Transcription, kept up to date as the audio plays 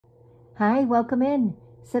Hi, welcome in.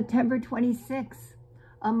 September 26th,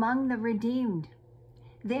 among the redeemed.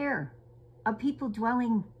 There, a people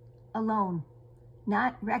dwelling alone,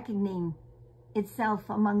 not reckoning itself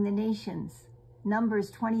among the nations.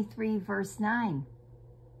 Numbers 23, verse 9.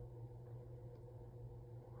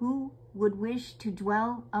 Who would wish to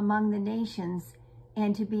dwell among the nations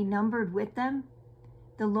and to be numbered with them?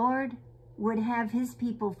 The Lord would have his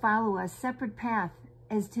people follow a separate path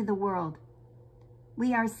as to the world.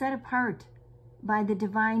 We are set apart by the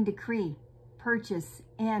divine decree, purchase,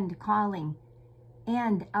 and calling,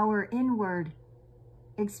 and our inward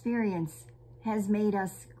experience has made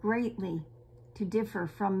us greatly to differ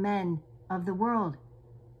from men of the world.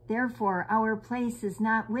 Therefore, our place is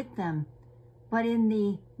not with them, but in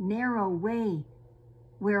the narrow way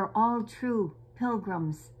where all true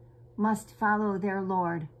pilgrims must follow their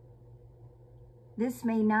Lord. This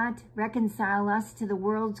may not reconcile us to the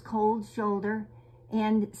world's cold shoulder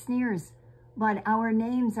and sneers, but our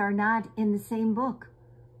names are not in the same book.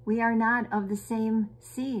 We are not of the same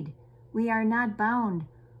seed. We are not bound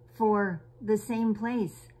for the same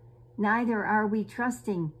place. Neither are we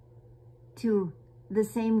trusting to the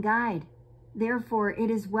same guide. Therefore, it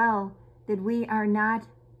is well that we are not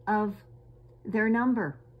of their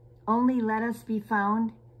number. Only let us be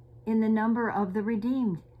found in the number of the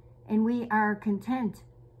redeemed, and we are content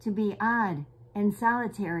to be odd and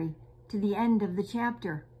solitary to the end of the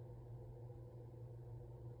chapter.